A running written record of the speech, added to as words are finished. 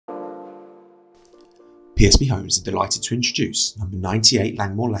PSB Homes are delighted to introduce number 98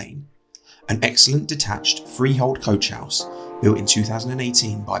 Langmore Lane, an excellent detached freehold coach house built in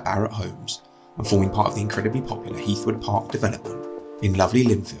 2018 by Barratt Homes and forming part of the incredibly popular Heathwood Park development in lovely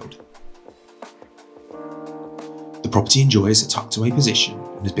Lindfield. The property enjoys a tucked away position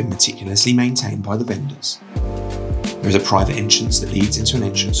and has been meticulously maintained by the vendors. There is a private entrance that leads into an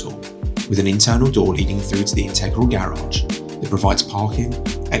entrance hall, with an internal door leading through to the integral garage that provides parking,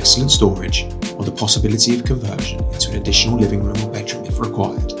 excellent storage, or the possibility of conversion into an additional living room or bedroom if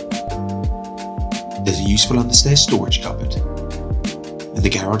required. There's a useful understairs storage cupboard, and the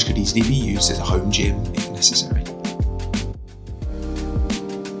garage could easily be used as a home gym if necessary.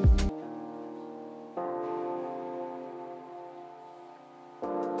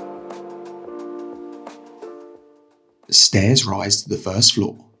 The stairs rise to the first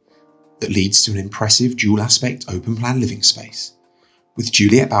floor that leads to an impressive dual aspect open plan living space, with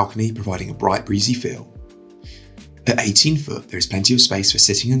Juliet balcony providing a bright breezy feel. At 18 foot there is plenty of space for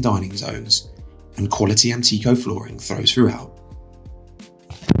sitting and dining zones, and quality Antico flooring throws throughout.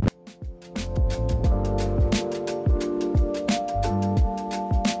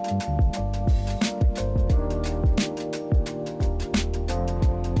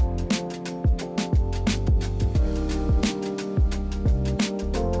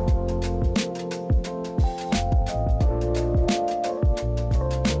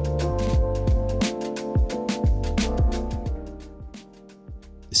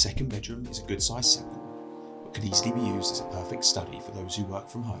 The second bedroom is a good sized 7, but could easily be used as a perfect study for those who work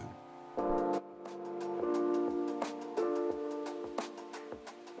from home.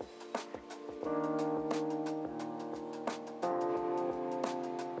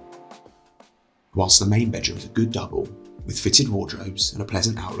 Whilst the main bedroom is a good double, with fitted wardrobes and a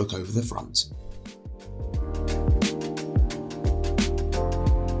pleasant outlook over the front.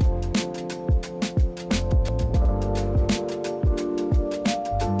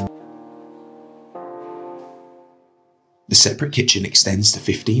 The separate kitchen extends to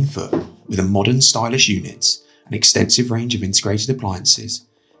 15 foot with a modern stylish unit and extensive range of integrated appliances,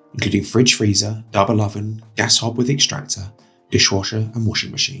 including fridge freezer, double oven, gas hob with extractor, dishwasher and washing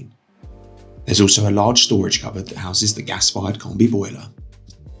machine. There's also a large storage cupboard that houses the gas-fired combi boiler.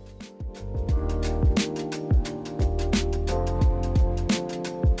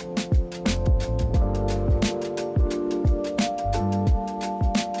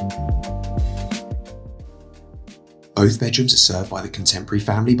 Both bedrooms are served by the contemporary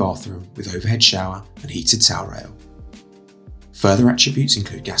family bathroom with overhead shower and heated towel rail. Further attributes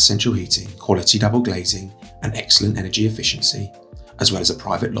include gas central heating, quality double glazing and excellent energy efficiency, as well as a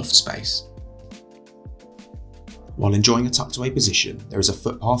private loft space. While enjoying a tucked away position, there is a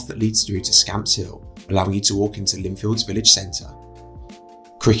footpath that leads through to Scamps Hill, allowing you to walk into Lindfield's village centre.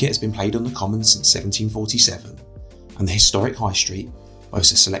 Cricket has been played on the common since 1747, and the historic High Street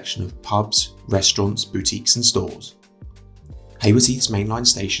boasts a selection of pubs, restaurants, boutiques and stores. Haywards Heath's mainline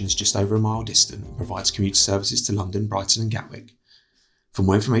station is just over a mile distant and provides commuter services to London, Brighton and Gatwick. For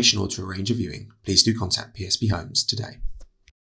more information or to arrange a viewing, please do contact PSB Homes today.